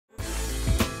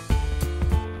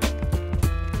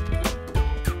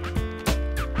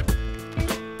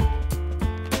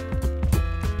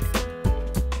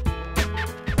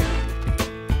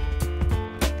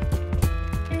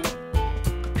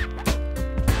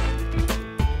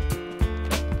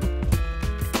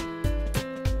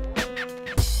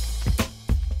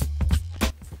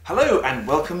Hello and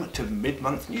welcome to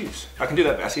mid-month news. I can do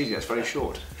that, but that's easy, that's very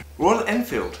short. Royal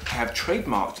Enfield have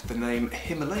trademarked the name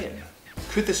Himalayan.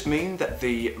 Could this mean that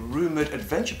the rumoured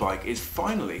adventure bike is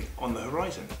finally on the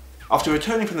horizon? After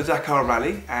returning from the Dakar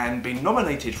Rally and being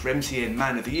nominated for MCN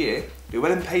Man of the Year,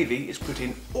 Llewellyn Pavey is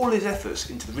putting all his efforts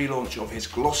into the relaunch of his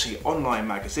glossy online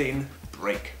magazine,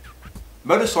 Break.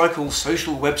 Motorcycle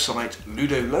social website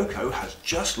Ludo Loco has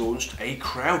just launched a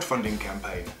crowdfunding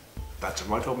campaign. That's a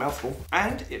right old mouthful.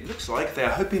 And it looks like they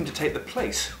are hoping to take the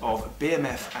place of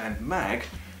BMF and MAG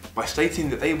by stating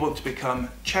that they want to become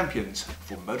champions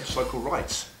for motorcycle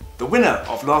rights. The winner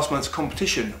of last month's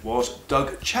competition was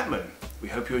Doug Chapman. We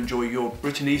hope you enjoy your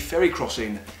Brittany ferry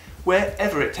crossing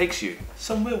wherever it takes you,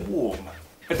 somewhere warm.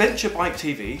 Adventure Bike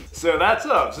TV, so that's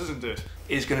us, isn't it?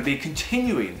 Is going to be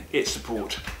continuing its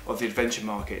support of the adventure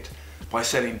market by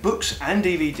selling books and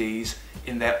DVDs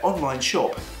in their online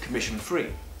shop commission free,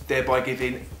 thereby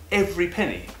giving every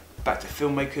penny back to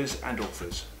filmmakers and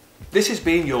authors. This has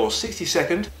been your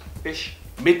 60-second-ish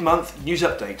mid-month news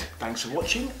update. Thanks for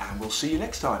watching and we'll see you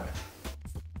next time.